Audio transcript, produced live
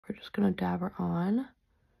we're just gonna dab her on.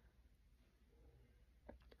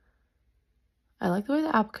 I like the way the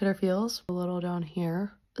applicator feels. A little down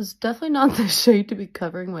here. It's definitely not the shade to be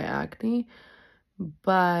covering my acne,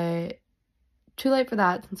 but too late for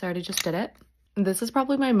that since I already just did it. This is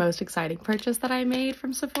probably my most exciting purchase that I made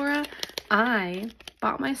from Sephora. I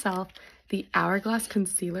bought myself the Hourglass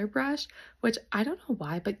concealer brush, which I don't know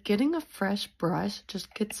why, but getting a fresh brush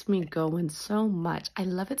just gets me going so much. I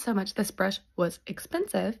love it so much. This brush was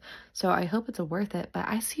expensive, so I hope it's worth it, but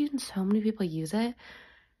I've seen so many people use it,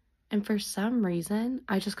 and for some reason,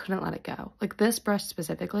 I just couldn't let it go. Like this brush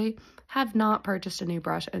specifically, have not purchased a new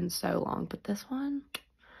brush in so long, but this one,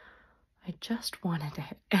 I just wanted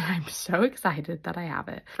it, and I'm so excited that I have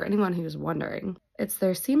it. For anyone who's wondering, it's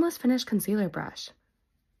their Seamless Finish Concealer Brush.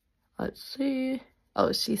 Let's see.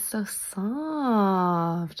 Oh, she's so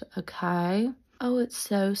soft. Okay. Oh, it's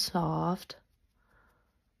so soft.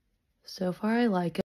 So far, I like it.